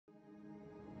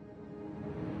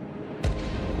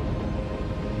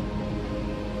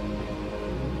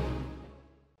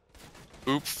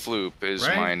Poop Floop is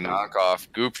Right? my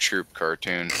knockoff Goop Troop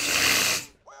cartoon.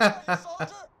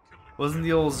 Wasn't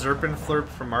the old Zerpin Flurp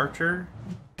from Archer?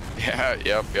 Yeah,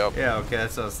 yep. Yeah, okay,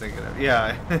 that's what I was thinking of.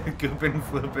 Yeah, Goop and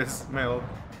Floop is my old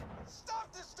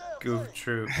Goof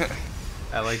Troop.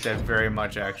 I like that very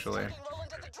much, actually.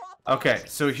 Okay,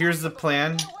 so here's the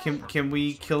plan. Can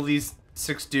we kill these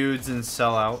 6 dudes and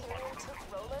sell out?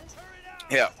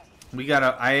 Yeah. We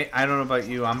gotta. I don't know about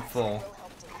you. I'm full.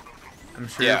 I'm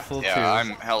sure you're full too. Yeah, I'm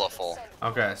hella full.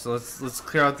 Okay, so let's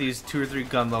clear out these 2 or 3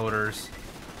 gun loaders,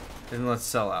 and let's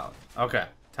sell out. Okay,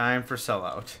 time for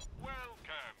sellout.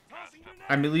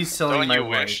 I'm at least selling my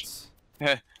rights.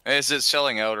 Is it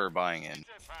selling out or buying in?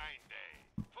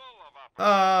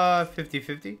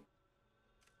 50-50.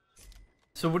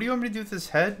 So what do you want me to do with this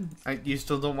head? You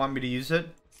still don't want me to use it?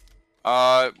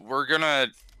 We're gonna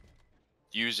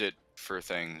use it for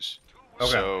things.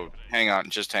 Okay. So hang on,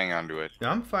 just hang on to it.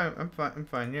 Yeah, I'm fine. I'm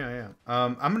fine. Yeah.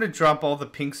 I'm gonna drop all the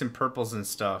pinks and purples and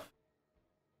stuff.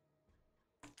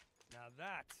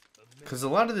 Because a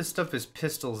lot of this stuff is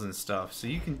pistols and stuff, so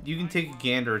you can take a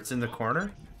gander. It's in the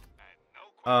corner.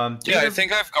 Yeah, I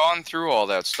think I've gone through all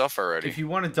that stuff already. If you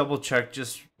want to double check,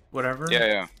 just whatever.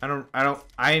 Yeah. I'm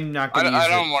not gonna use it. I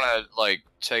don't want to like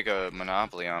take a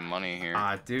monopoly on money here.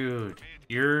 Ah, dude,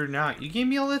 you're not. You gave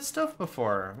me all that stuff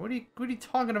before. What are you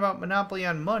talking about? Monopoly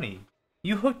on money?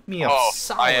 You hooked me up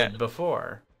solid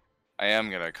before. I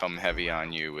am gonna come heavy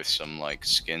on you with some like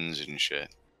skins and shit.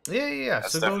 Yeah.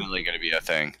 That's definitely gonna be a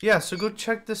thing. Yeah, so go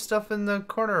check this stuff in the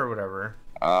corner or whatever.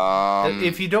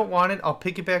 If you don't want it, I'll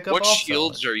pick it back up. What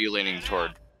shields are you leaning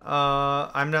toward?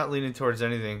 I'm not leaning towards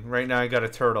anything. Right now I got a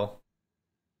turtle.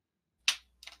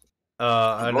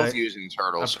 I'm both using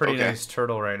turtles. A pretty nice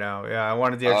turtle right now. Yeah, I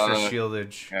wanted the extra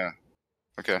shieldage. Yeah.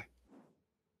 Okay.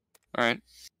 Alright.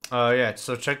 Yeah,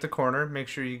 so check the corner. Make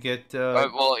sure you get...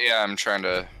 well, yeah, I'm trying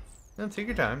to... No, take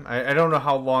your time. I don't know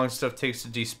how long stuff takes to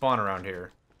despawn around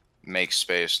here. Make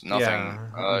space. Nothing.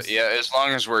 Yeah, as long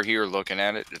as we're here looking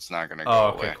at it, it's not gonna go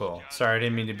away. Okay, cool. Sorry, I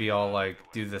didn't mean to be all like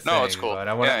do the thing. No, it's cool. But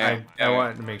I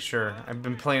wanted to make sure. I've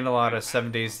been playing a lot of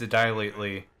 7 Days to Die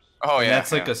lately. Oh and yeah.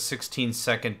 That's like a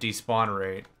 16-second despawn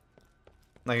rate.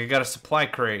 Like I got a supply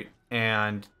crate,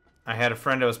 and I had a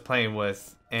friend I was playing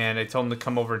with, and I told him to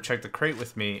come over and check the crate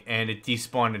with me, and it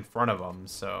despawned in front of him.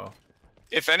 So.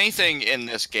 If anything in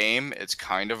this game, it's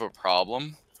kind of a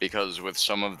problem. Because with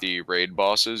some of the raid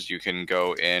bosses, you can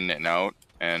go in and out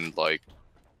and like.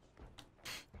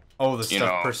 Oh, the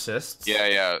stuff persists.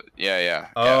 Yeah.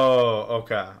 Oh,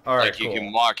 okay. All right. Like you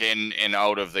can walk in and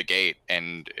out of the gate,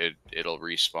 and it'll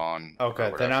respawn.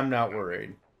 Okay, then I'm not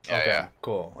worried. Yeah.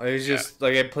 Cool. It was just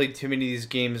like I played too many of these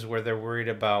games where they're worried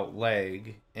about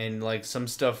lag, and like some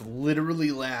stuff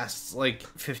literally lasts like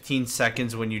 15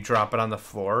 seconds when you drop it on the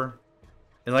floor.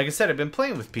 And like I said, I've been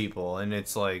playing with people, and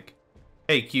it's like.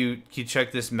 Hey, can you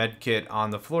check this med kit on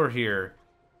the floor here?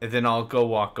 And then I'll go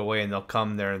walk away, and they'll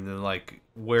come there, and they're like,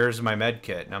 where's my med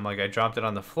kit? And I'm like, I dropped it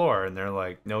on the floor. And they're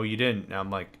like, no, you didn't. And I'm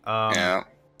like, Yeah.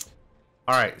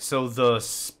 Alright, so the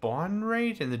spawn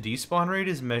rate and the despawn rate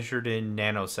is measured in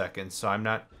nanoseconds, so I'm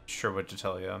not sure what to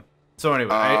tell you. So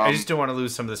anyway, I just don't want to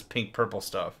lose some of this pink-purple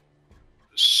stuff.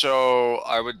 So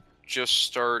I would just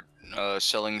start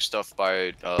selling stuff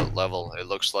by level. It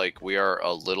looks like we are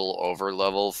a little over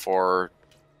level for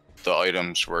the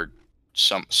items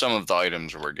some of the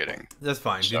items we're getting. That's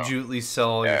fine. So, did you at least sell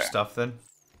all your stuff then?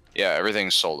 Yeah,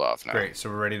 everything's sold off now. Great,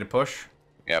 so we're ready to push?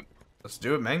 Yep. Let's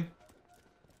do it, man.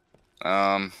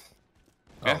 Yeah.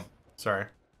 Oh, sorry.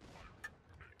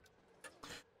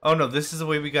 Oh no, this is the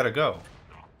way we gotta go.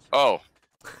 Oh.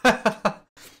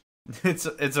 It's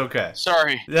okay.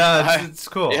 Sorry. Yeah, it's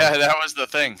cool. Yeah, that was the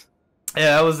thing.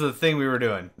 Yeah, that was the thing we were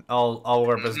doing. I'll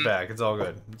warp us back. It's all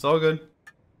good. It's all good.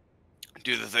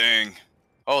 Do the thing.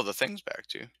 Oh, the thing's back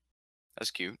too.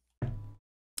 That's cute.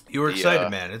 You were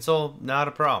excited, man. It's all not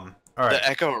a problem. All right. The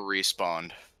Echo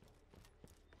respawned.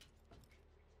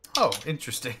 Oh,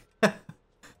 interesting. All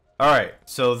right.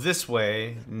 So this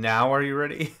way. Now, are you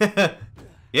ready?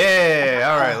 Yeah.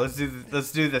 All right.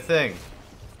 Let's do the thing.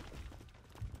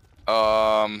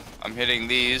 I'm hitting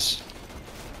these.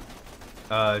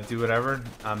 Do whatever.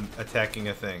 I'm attacking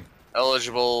a thing.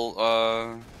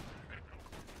 Eligible,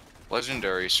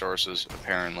 legendary sources,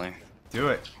 apparently. Do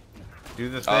it. Do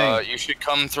the thing. You should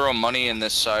come throw money in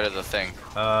this side of the thing.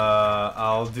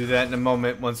 I'll do that in a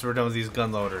moment once we're done with these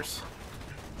gun loaders.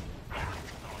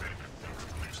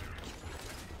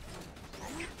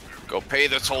 Go pay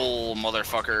the toll,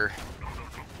 motherfucker.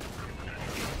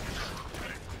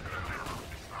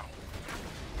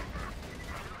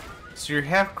 So you're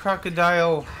half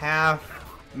crocodile, half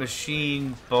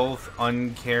machine, both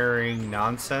uncaring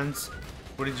nonsense.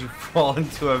 What did you fall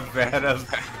into a vat of?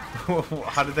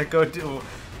 How did that go?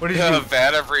 What did you? A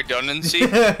vat of redundancy.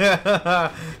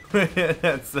 That's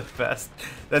the best.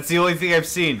 That's the only thing I've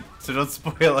seen. So don't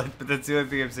spoil it. But that's the only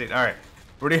thing I've seen. All right.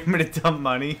 Where do you want me to dump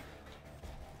money?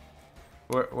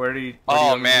 Where do you?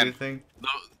 Oh do man. thing?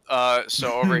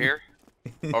 So over here.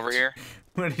 Over here.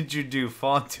 What did you do?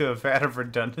 Fall into a vat of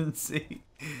redundancy?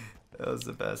 That was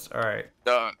the best. All right.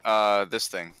 This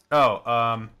thing.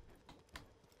 Oh,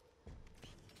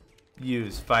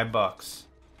 use $5.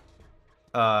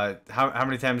 How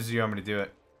many times do you want me to do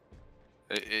it?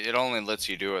 It only lets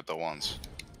you do it the once.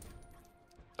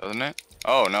 Doesn't it?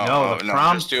 Oh no. No, the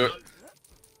prompt. Just do it.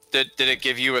 Did it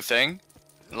give you a thing?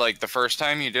 Like the first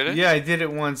time you did it? Yeah, I did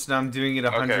it once. Now I'm doing it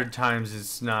 100 times.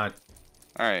 It's not.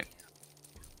 All right.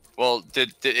 Well,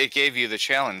 did it gave you the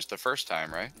challenge the first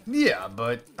time, right? Yeah,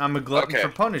 but I'm a glutton for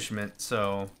punishment,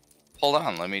 so. Hold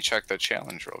on, let me check the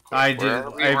challenge real quick. I did.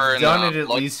 I've done it at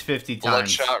least 50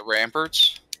 times. Bloodshot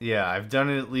ramparts. Yeah, I've done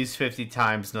it at least 50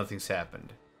 times. Nothing's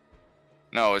happened.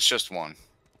 No, it's just one.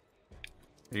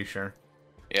 Are you sure?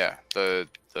 Yeah,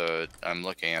 I'm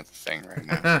looking at the thing right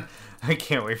now. I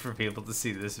can't wait for people to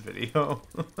see this video.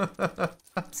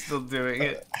 I'm still doing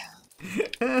it.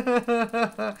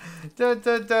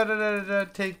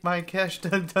 Take my cash. You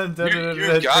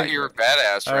got your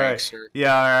badass rank, sir.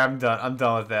 Yeah, I'm done. I'm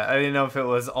done with that. I didn't know if it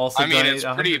was also. I mean, it's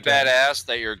pretty badass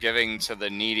that you're giving to the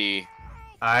needy.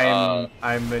 I'm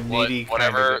a needy.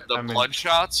 Whatever the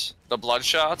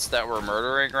bloodshots that we're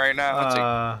murdering right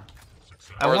now.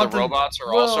 Or the robots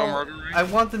are also murdering. I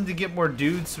want them to get more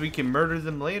dudes so we can murder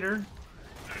them later.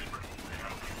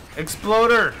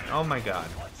 Exploder! Oh my god.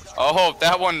 Oh,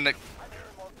 that one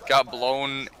got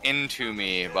blown into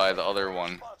me by the other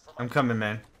one. I'm coming,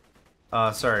 man.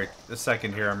 Sorry. A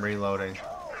second here. I'm reloading.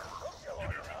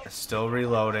 Still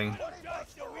reloading.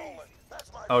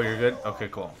 Oh, you're good? Okay,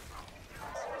 cool.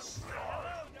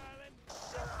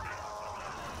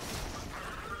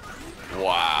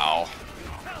 Wow.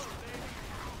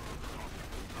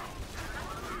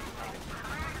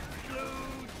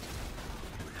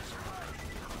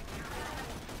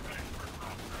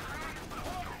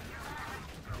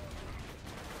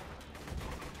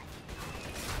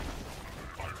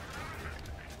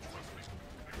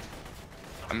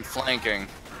 I'm flanking.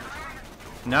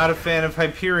 Not a fan of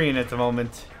Hyperion at the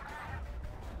moment.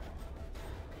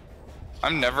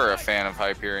 I'm never a fan of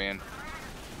Hyperion.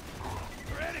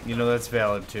 You know, that's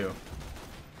valid too.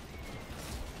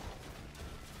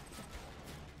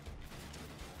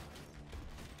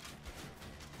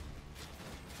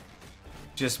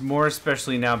 Just more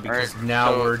especially now because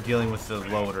now we're dealing with the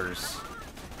loaders.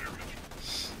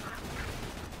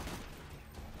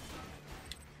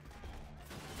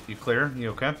 You clear?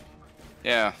 You okay?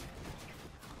 Yeah.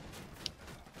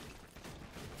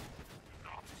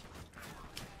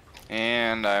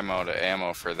 And I'm out of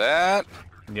ammo for that.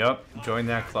 Yep, join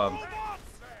that club.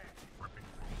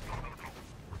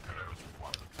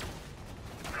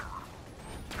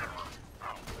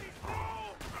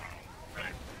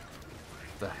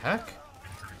 The heck?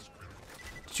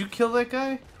 Did you kill that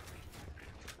guy?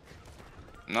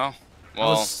 No.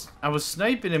 Well, I was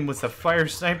sniping him with a fire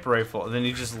sniper rifle, and then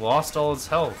he just lost all his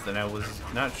health, and I was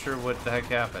not sure what the heck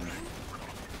happened.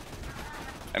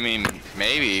 I mean,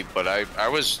 maybe, but I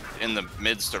was in the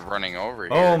midst of running over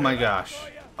here. Oh my gosh.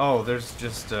 Oh, there's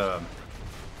just, that's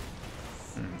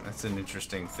an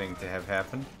interesting thing to have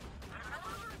happen.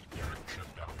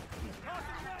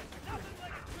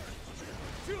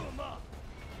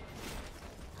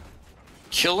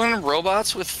 Killing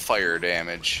robots with fire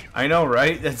damage. I know,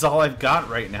 right? That's all I've got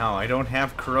right now. I don't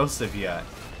have corrosive yet.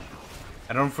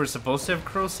 I don't know if we're supposed to have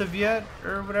corrosive yet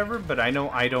or whatever, but I know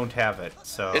I don't have it,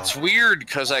 so... It's weird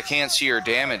because I can't see your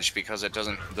damage because it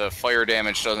doesn't... The fire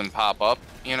damage doesn't pop up,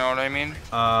 you know what I mean?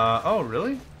 Oh,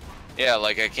 really? Yeah,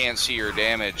 like I can't see your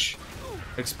damage.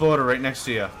 Exploder right next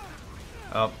to you.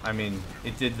 Oh, I mean,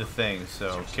 it did the thing,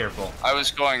 so careful. I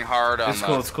was going hard on It's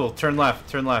cool, it's cool. Turn left,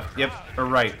 turn left. Yep, or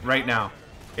right now.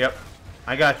 Yep.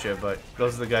 I got you, but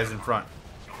those are the guys in front.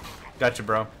 Gotcha,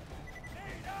 bro.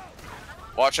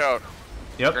 Watch out.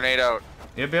 Yep. Grenade out.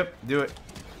 Yep, do it.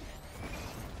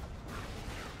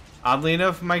 Oddly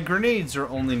enough, my grenades are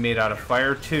only made out of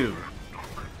fire, too.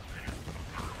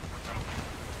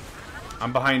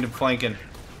 I'm behind him, flanking.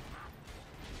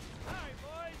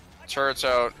 Turret's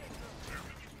out.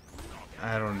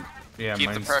 I don't... Yeah,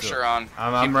 keep the pressure on.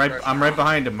 I'm right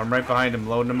behind him. I'm right behind him,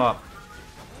 loading him up.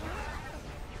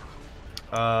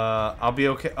 I'll be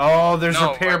okay. Oh, there's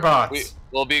repair bots.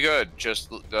 We'll be good.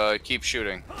 Just keep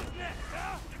shooting.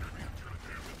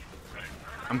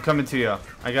 I'm coming to you.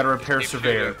 I got a repair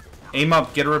surveyor. Aim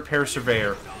up. Get a repair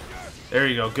surveyor. There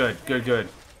you go. Good. Good, good.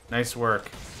 Nice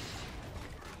work.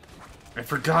 I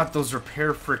forgot those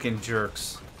repair frickin'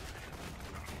 jerks.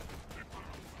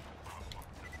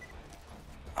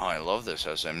 Oh, I love this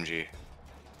SMG.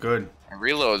 Good.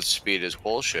 Reload speed is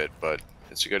bullshit, but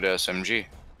it's a good SMG.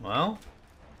 Well,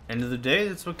 end of the day,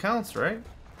 that's what counts, right?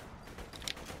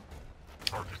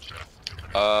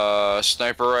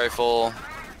 Sniper rifle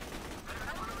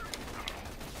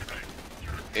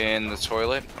in the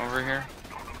toilet over here.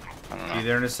 I don't know. Be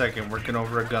there in a second. Working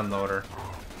over a gun loader.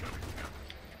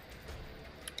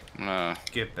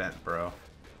 Get that, bro.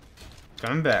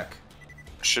 Coming back.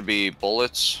 Should be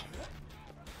bullets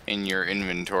in your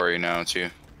inventory now too.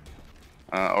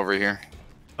 Over here.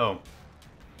 Oh.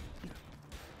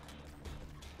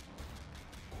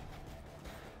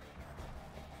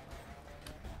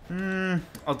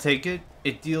 I'll take it.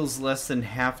 It deals less than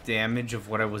half damage of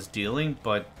what I was dealing,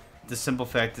 but the simple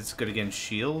fact it's good against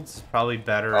shields is probably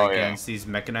better against these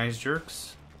mechanized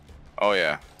jerks. Oh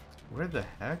yeah. Where the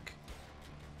heck?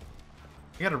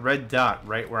 I got a red dot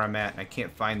right where I'm at, and I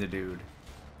can't find the dude.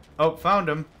 Oh, found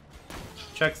him.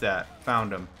 Check that.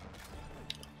 Found him.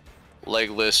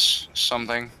 Legless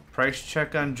something. Price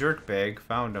check on jerk bag.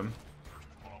 Found him.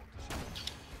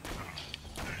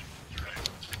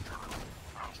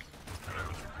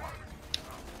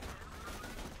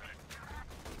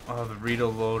 Oh, the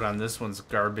reload on this one's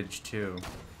garbage too.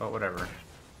 But whatever.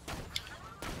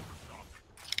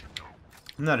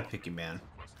 I'm not a picky man.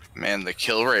 Man, the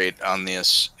kill rate on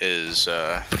this is,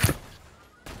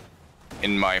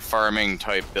 in my farming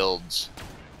type builds,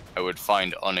 I would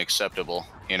find unacceptable,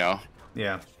 you know?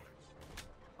 Yeah.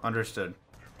 Understood.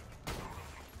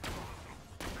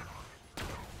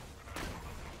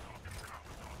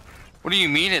 What do you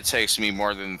mean it takes me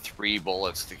more than 3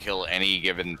 bullets to kill any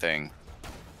given thing?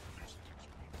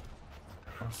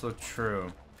 Also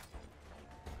true.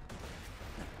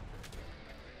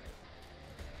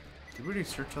 Did we already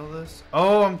search all this?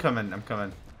 Oh, I'm coming. I'm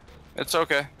coming. It's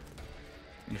okay.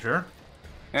 You sure?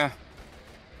 Yeah.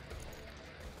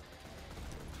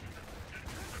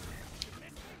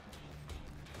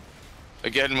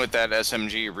 Again with that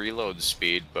SMG reload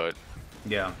speed, but...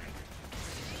 Yeah.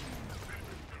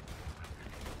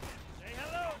 Say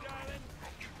hello, darling.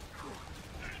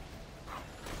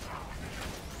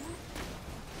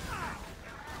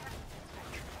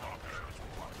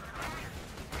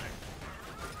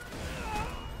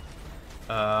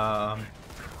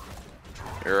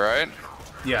 You're right?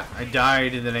 Yeah, I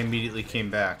died and then I immediately came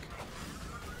back.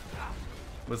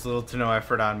 With little to no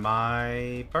effort on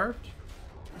my part.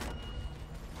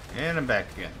 And I'm back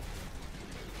again.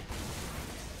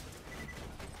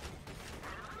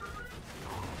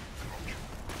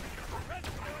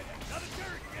 Another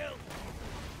turret kill.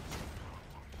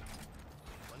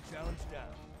 One challenge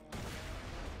down.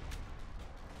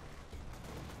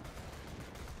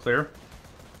 Clear?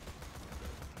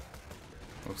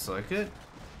 Looks like it.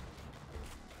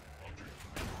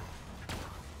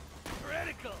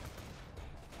 Critical.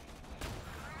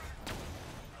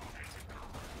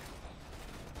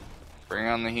 Bring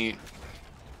on the heat.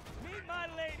 Meet my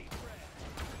lady friend.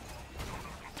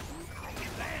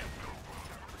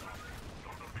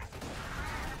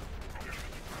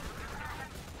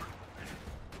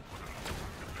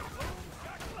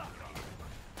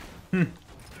 Bam.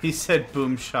 He said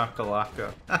boom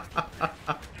shakalaka.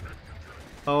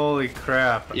 Holy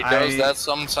crap. He does that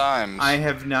sometimes. I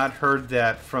have not heard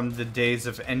that from the days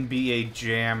of NBA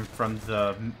Jam from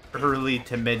the early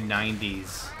to mid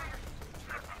 90s.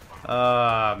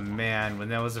 Man, when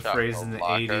that was a phrase in the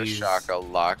 80s.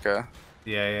 Shakalaka.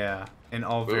 Yeah, yeah. And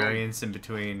all Boom. variants in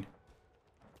between.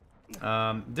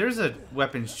 There's a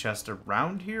weapons chest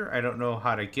around here. I don't know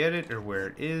how to get it or where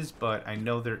it is, but I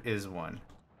know there is one.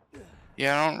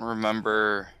 Yeah, I don't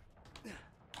remember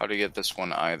how to get this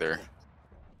one either.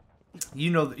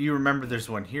 You remember there's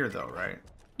one here though, right?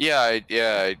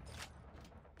 Yeah,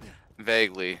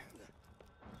 vaguely.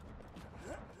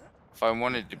 If I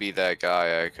wanted to be that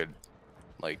guy, I could,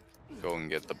 like, go and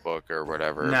get the book or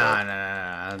whatever.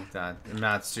 Nah. I'm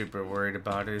not super worried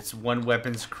about it. It's one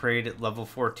weapons crate at level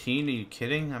 14. Are you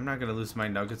kidding? I'm not gonna lose my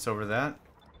nuggets over that.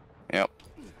 Yep.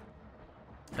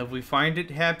 If we find it,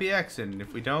 happy accident.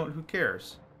 If we don't, who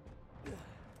cares?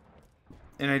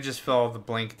 And I just fell the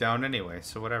blank down anyway,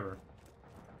 so whatever.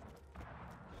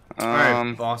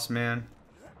 Alright, boss man.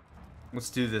 Let's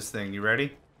do this thing. You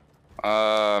ready?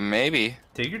 Maybe.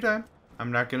 Take your time.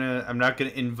 I'm not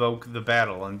gonna invoke the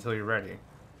battle until you're ready.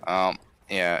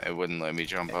 Yeah, it wouldn't let me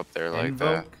jump up there like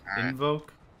that.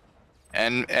 Invoke.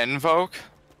 Invoke?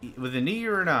 With an E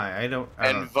or an I? I don't know.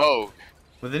 Invoke.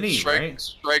 With an E, right?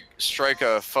 Strike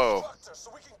a foe.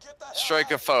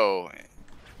 Strike a foe.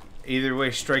 Either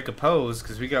way, strike a pose,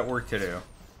 because we got work to do. You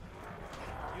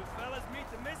fellas meet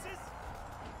the missus?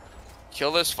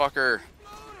 Kill this fucker.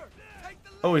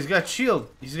 Oh, he's got shield.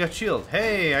 He's got shield.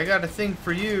 Hey, I got a thing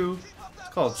for you. It's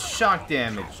called shock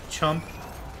damage, chump.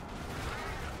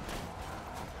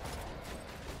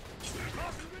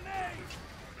 Tossing grenade!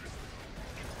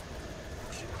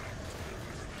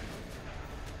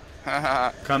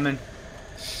 Haha. Coming.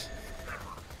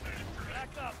 Back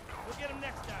up. We'll get him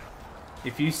next time.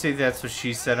 If you say that's what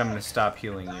she said, I'm gonna stop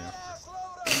healing you.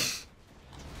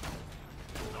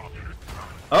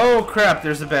 Oh crap,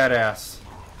 there's a badass.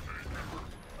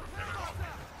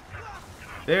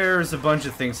 There's a bunch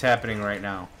of things happening right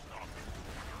now.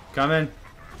 Coming.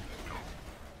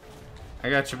 I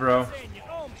got you, bro. Saying you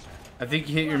owe me. I think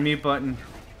you hit your mute button.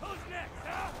 Who's next,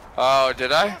 huh? Oh,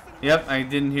 did I? Yep, I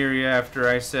didn't hear you after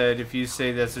I said, if you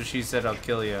say that's what she said, I'll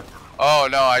kill you. Oh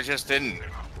no, I just didn't.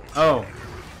 Oh.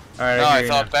 Alright, No, I I hear you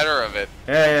thought now. better of it.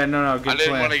 Yeah, no, good I didn't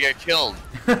plan. want to get killed.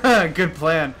 Good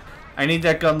plan. I need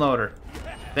that gun loader.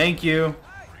 Thank you.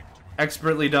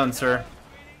 Expertly done, sir.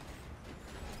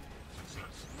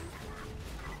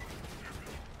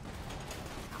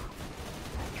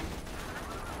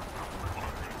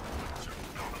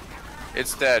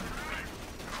 It's dead.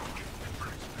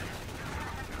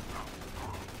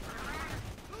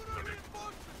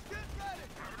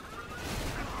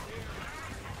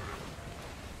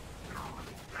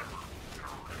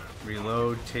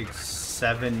 Reload takes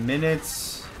 7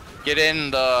 minutes. Get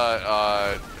in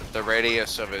the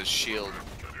radius of his shield.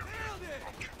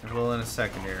 I will in a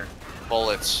second here.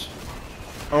 Bullets.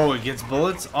 Oh, it gets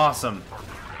bullets? Awesome.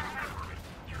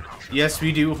 Yes,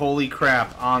 we do. Holy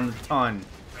crap. On the ton.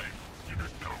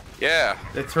 Yeah.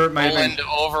 That turret might have Roland been...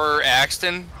 over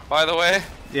Axton, by the way.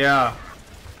 Yeah.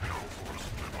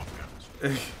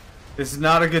 This is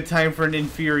not a good time for an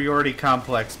inferiority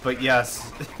complex, but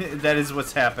yes, that is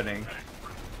what's happening.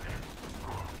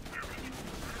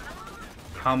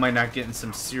 How am I not getting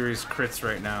some serious crits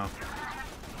right now?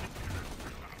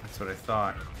 That's what I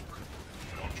thought.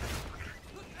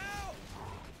 Look out!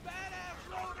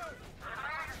 Badass loader!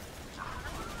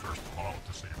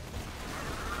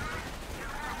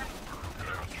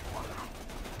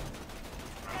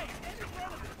 Hey, get in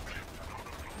front of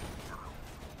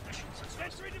it!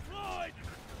 Sentry deployed!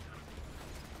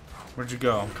 Where'd you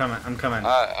go? I'm coming. I'm coming.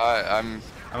 I'm.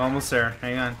 I'm almost there.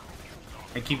 Hang on.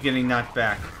 I keep getting knocked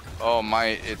back. Oh my!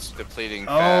 It's depleting Oh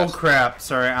fast. crap!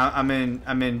 Sorry, I'm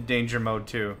in danger mode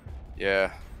too.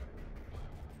 Yeah.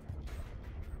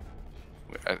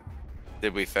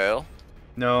 Did we fail?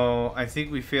 No, I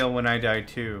think we fail when I die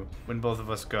too. When both of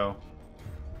us go.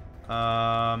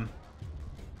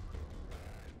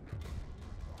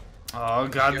 Oh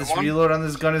god, this reload on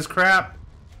this gun is crap.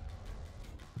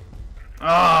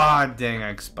 Ah, dang! I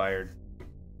expired.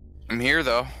 I'm here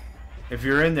though. If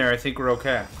you're in there, I think we're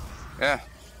okay. Yeah.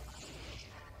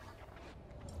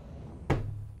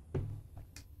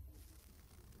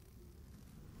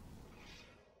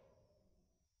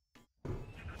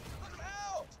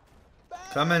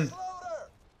 Coming.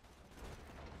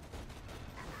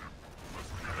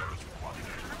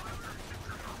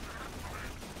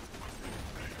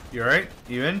 You alright?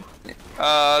 You in?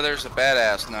 There's a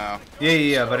badass now.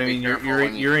 Yeah, but I Be mean, careful you're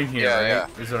when in here, Yeah, right?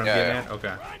 yeah. Is what I'm Yeah, getting yeah. at?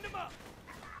 Okay. Grind him up!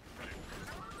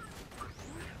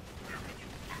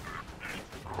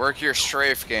 Work your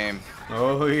strafe game.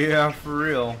 Oh yeah, for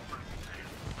real.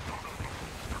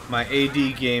 My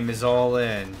AD game is all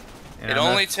in. And It I'm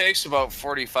only not- takes about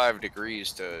 45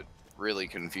 degrees to really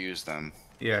confuse them.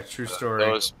 Yeah, true story.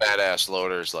 Those badass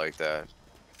loaders like that.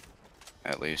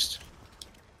 At least.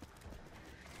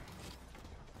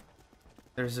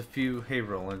 There's a few. Hey,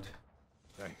 Roland.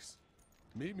 Thanks.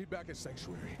 Meet me back at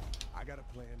Sanctuary. I got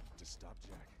a plan to stop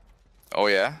Jack. Oh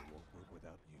yeah? Won't work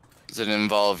without you. Does it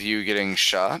involve you getting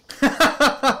shot?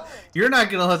 You're not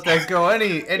gonna let that go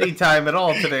any time at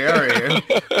all today, are you?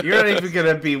 You're not even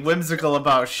gonna be whimsical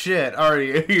about shit, are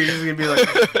you? You're just gonna be like,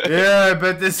 yeah, I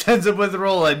bet this ends up with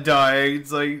Roland dying.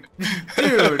 It's like,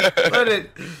 dude,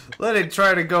 let it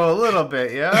try to go a little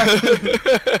bit, yeah?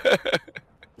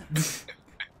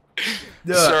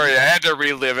 No, Sorry, I had to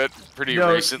relive it pretty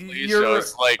No, recently, you're- so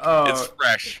it's like, oh. it's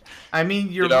fresh. I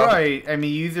mean, you're You know? right. I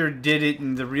mean, you either did it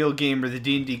in the real game or the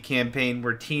D&D campaign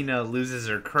where Tina loses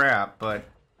her crap, but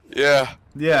Yeah.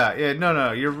 yeah,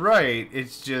 no, you're right.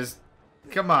 It's just,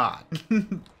 come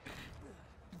on.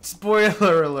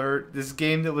 Spoiler alert, this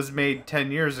game that was made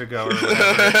 10 years ago or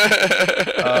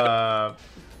whatever.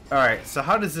 Alright, so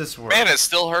how does this work? Man, it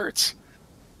still hurts.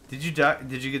 Did you die?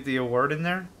 Did you get the award in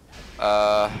there?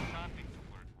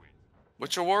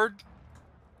 Which award?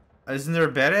 Isn't there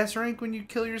a badass rank when you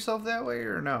kill yourself that way,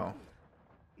 or no?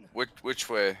 Which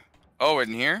way? Oh,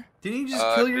 in here? Didn't you just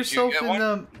kill did you yourself get in one?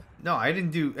 the... No, I didn't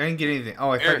get anything.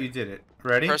 Oh, I Here. thought you did it.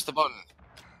 Ready? Press the button.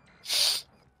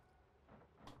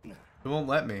 It won't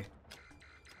let me.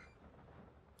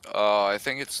 I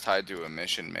think it's tied to a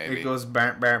mission, maybe. It goes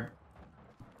bam, bam.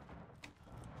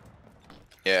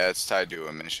 Yeah, it's tied to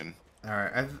a mission.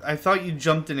 Alright, I thought you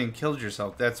jumped in and killed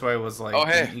yourself. That's why I was like, Oh,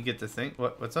 hey. didn't you get the thing?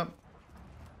 What's up?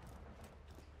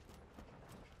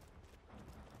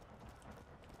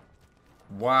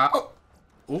 Wow.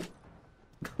 Oop.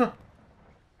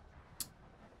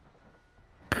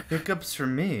 Pickups for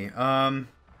me.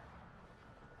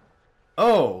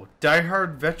 Oh, Die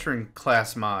Hard Veteran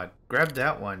class mod. Grab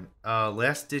that one.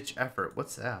 Last ditch effort.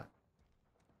 What's that?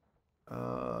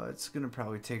 It's gonna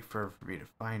probably take forever for me to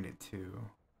find it too.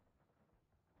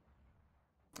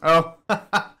 Oh,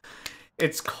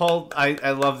 it's called.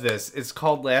 I love this. It's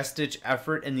called Last Ditch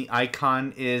Effort, and the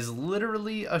icon is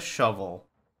literally a shovel.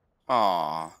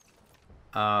 Aww.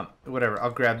 Whatever.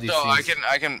 I'll grab these. So things.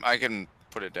 I can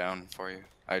put it down for you.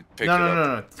 I picked No, it no, up.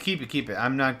 no, no. Keep it.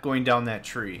 I'm not going down that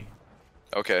tree.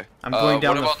 Okay. I'm going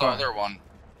down what the about far. the other one?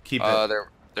 Keep it.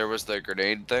 There was the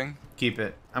grenade thing. Keep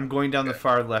it. I'm going down the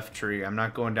far left tree. I'm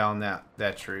not going down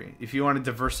that tree. If you want to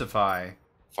diversify.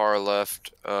 Far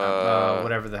left.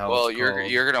 Whatever the hell. Well, it's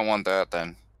called. you're gonna want that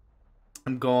then.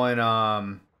 I'm going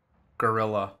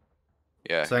gorilla.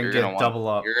 Yeah. So I can you're get gonna double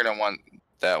up. You're gonna want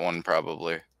that one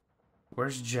probably.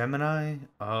 Where's Gemini?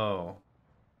 Oh.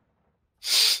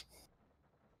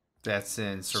 That's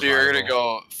in survival. So you're gonna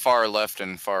go far left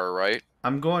and far right.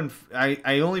 I'm going.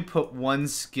 I only put one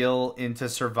skill into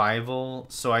survival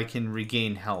so I can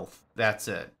regain health. That's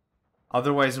it.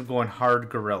 Otherwise, I'm going hard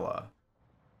gorilla.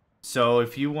 So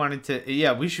if you wanted to,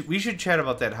 yeah, we should chat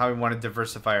about that. How we want to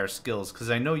diversify our skills, because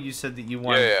I know you said that you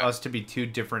wanted us to be two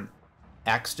different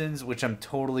Axtons, which I'm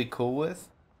totally cool with.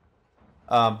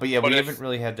 But yeah, we haven't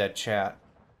really had that chat.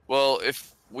 Well,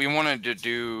 if we wanted to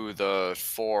do the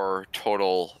 4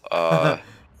 total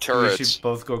turrets, we should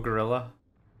both go gorilla.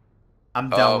 I'm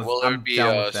down with. well, it I'm would be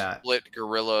down a with that. split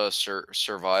gorilla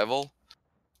survival.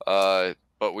 But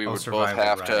we would both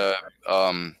have to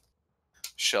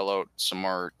shell out some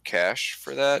more cash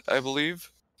for that, I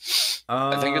believe.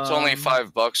 I think it's only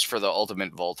 $5 for the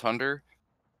ultimate vault hunter,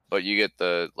 but you get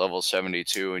the level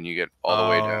 72 and you get all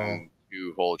the way down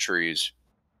 2 whole trees.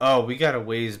 Oh, we got a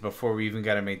ways before we even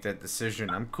got to make that decision.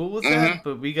 I'm cool with that,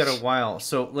 but we got a while.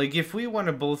 So, like, if we want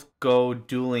to both go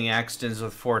dueling Axtons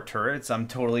with 4 turrets, I'm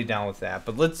totally down with that.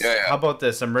 But let's, how about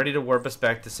this? I'm ready to warp us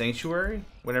back to Sanctuary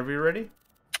whenever you're ready.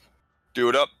 Do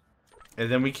it up. And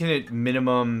then we can, at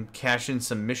minimum, cash in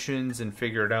some missions and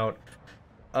figure it out.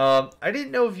 I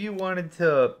didn't know if you wanted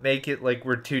to make it like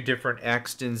we're 2 different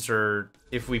Axtons or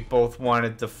if we both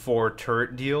wanted the 4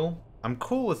 turret deal. I'm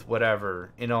cool with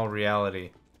whatever, in all reality.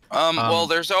 Well,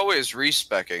 there's always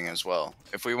respecking as well.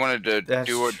 If we wanted to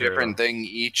do a different thing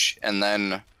each, and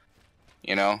then,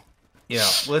 you know. Yeah,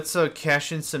 let's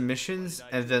cash in some missions,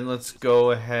 and then let's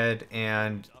go ahead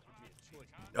and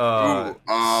sell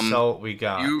what we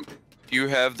got. You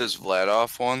have this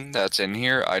Vladov one that's in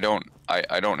here. I don't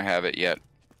have it yet.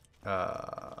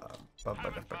 I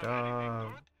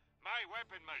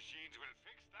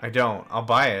don't. I'll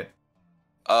buy it.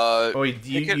 Wait,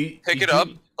 pick it up,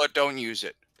 but don't use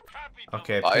it.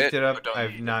 Okay, picked it up.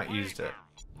 I've not used it.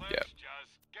 Yeah.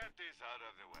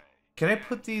 Can I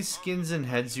put these skins and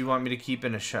heads you want me to keep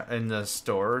in in the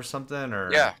store or something,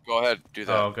 or? Yeah, go ahead, do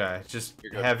that. Oh, okay, just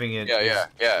having it. Yeah.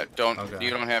 You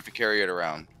don't have to carry it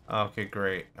around. Okay,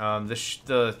 great.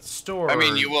 The store. I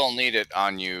mean, you will need it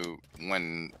on you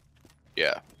when,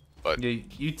 but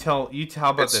you tell.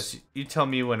 How about this? You tell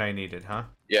me when I need it, huh?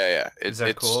 Yeah. It's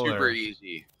cool, super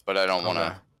easy, but I don't want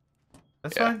to.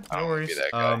 That's fine. No worries.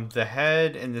 The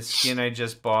head and the skin I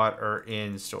just bought are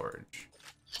in storage.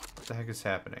 What the heck is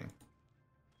happening?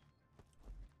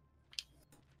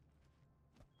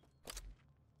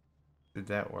 Did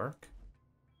that work?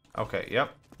 Okay.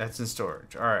 Yep. That's in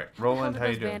storage. All right, Roland, how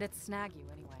you doing? Bandits snag you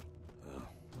anyway. I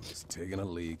was taking a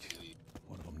leak.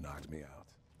 One of them knocked me out.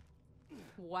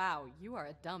 Wow, you are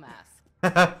a dumbass.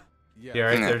 Yeah,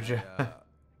 right there, Joe.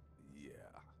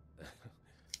 Yeah.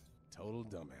 Total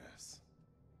dumbass.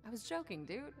 I was joking,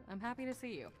 dude. I'm happy to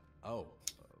see you. Oh,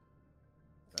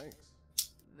 thanks.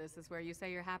 This is where you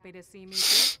say you're happy to see me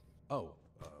too? Oh,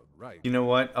 right. You know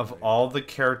what? Of all the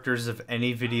characters of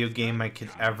any video game I could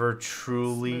ever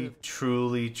truly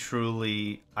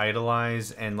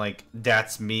idolize, and like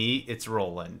that's me, it's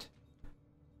Roland.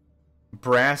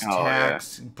 Brass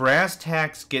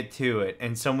tacks get to it,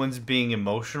 and someone's being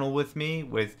emotional with me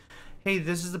with hey,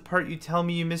 this is the part you tell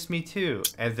me you miss me too.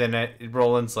 And then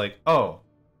Roland's like, oh,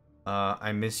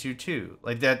 I miss you too.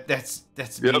 Like that's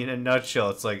Yep. me in a nutshell.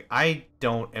 It's like, I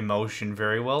don't emotion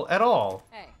very well at all.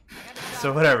 Hey, I got a So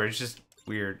job. whatever, it's just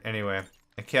weird. Anyway,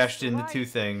 I cashed in the Right, 2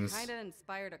 things. Kinda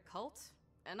inspired a cult,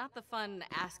 and not the fun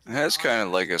asking. That's for kind of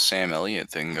autographs. like a Sam Elliott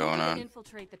thing We going need to on.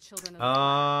 Infiltrate the children of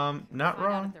the planet. Not Find out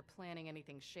wrong. if they're planning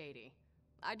anything shady.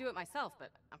 I do it myself,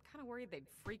 but I'm kind of worried they'd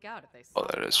freak out if they Oh, saw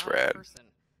that me is die in rad. person.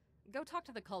 Go talk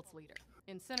to the cult's leader,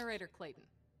 Incinerator Clayton.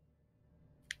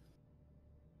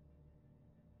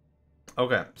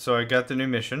 Okay, so I got the new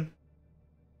mission.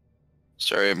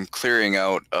 Sorry, I'm clearing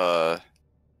out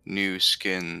new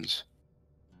skins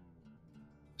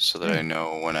so that I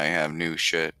know when I have new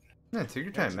shit. Yeah, take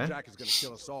your time, man. Jack is gonna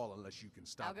kill us all unless you can How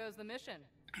stop him. goes the mission?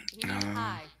 He meant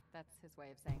hi. That's his way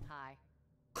of saying hi.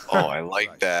 Oh, I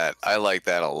like that. I like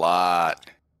that a lot.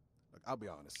 Look, I'll be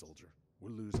honest, soldier. We're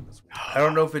losing this war. I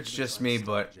don't know if it's We've been just trying me, to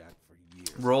stop but Jack for years.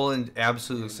 Roland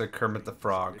absolutely looks like Kermit the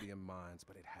Frog Iridium mines,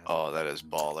 but it hasn't Oh, that is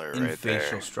baller in right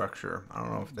facial there. structure. I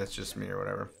don't know if that's just me or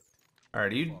whatever.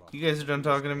 Alright, you guys are done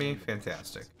talking to me?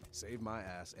 Fantastic. Save my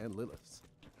ass and Lilith's.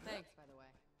 Thanks, by the way.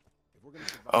 If we're gonna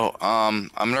survive Oh, this,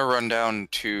 I'm gonna run down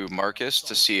to Marcus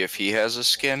to see if he has a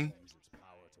skin. use its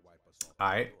power to wipe us off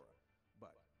Alright.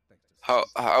 But thanks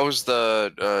to How's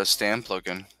the stamp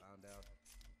looking? found out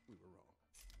we were wrong.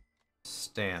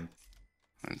 Stamp.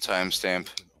 And timestamp.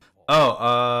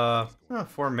 Oh,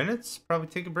 4 minutes? Probably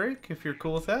take a break if you're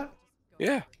cool with that.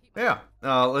 Yeah. Yeah.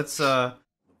 Let's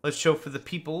show for the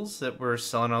peoples that we're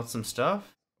selling out some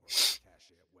stuff.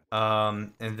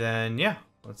 And then yeah,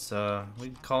 let's we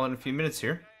can call it in a few minutes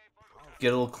here. Get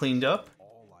a little cleaned up.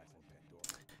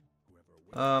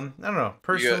 I don't know.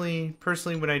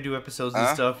 Personally, when I do episodes and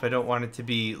Huh? stuff, I don't want it to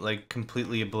be like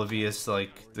completely oblivious,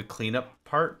 like the cleanup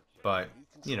part. But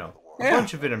you know, a Yeah.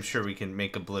 bunch of it, I'm sure we can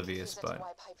make oblivious. But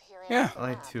Yeah. I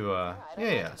like to,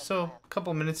 yeah. So a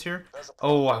couple minutes here.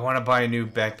 Oh, I want to buy a new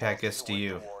backpack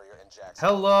SDU.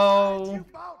 Hello,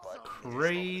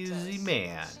 crazy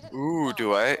man. Ooh,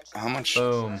 do I? How much?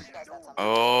 Boom.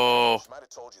 Oh,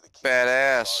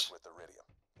 badass.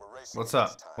 What's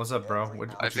up? What's up, bro?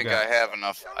 What I you think got? I have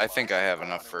enough. I think I have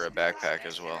enough for a backpack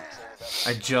as well.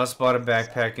 I just bought a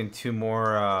backpack and 2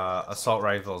 more assault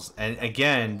rifles. And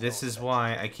again, this is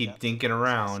why I keep dinking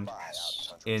around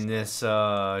in this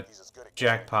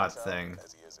jackpot thing.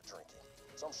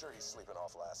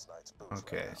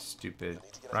 Okay, stupid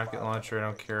rocket launcher. I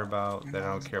don't care about that. I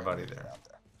don't care about either.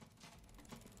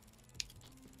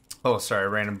 Oh, sorry, I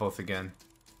ran them both again.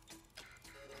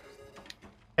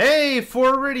 Hey,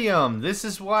 4 iridium. This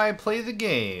is why I play the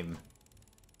game.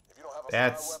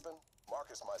 That's.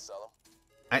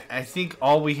 I think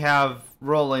all we have,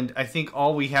 Roland. I think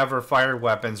all we have are fire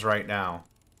weapons right now.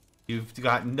 You've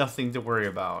got nothing to worry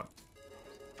about.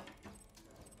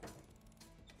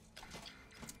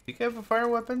 You have a fire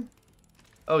weapon?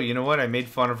 Oh, you know what? I made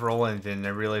fun of Roland and I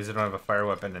realized I don't have a fire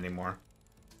weapon anymore.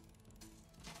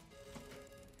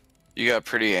 You got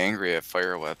pretty angry at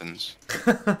fire weapons.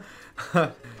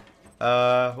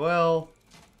 Well,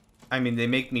 I mean, they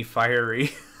make me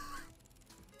fiery.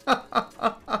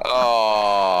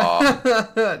 Oh,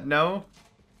 No?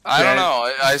 I don't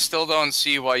know. I still don't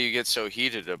see why you get so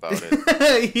heated about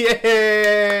it.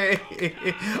 Yay!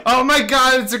 Oh my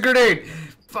god, it's a grenade!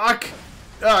 Fuck!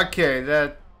 Okay,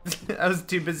 that... I was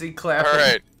too busy clapping. All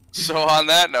right. So on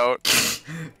that note,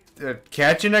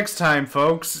 Catch you next time,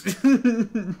 folks.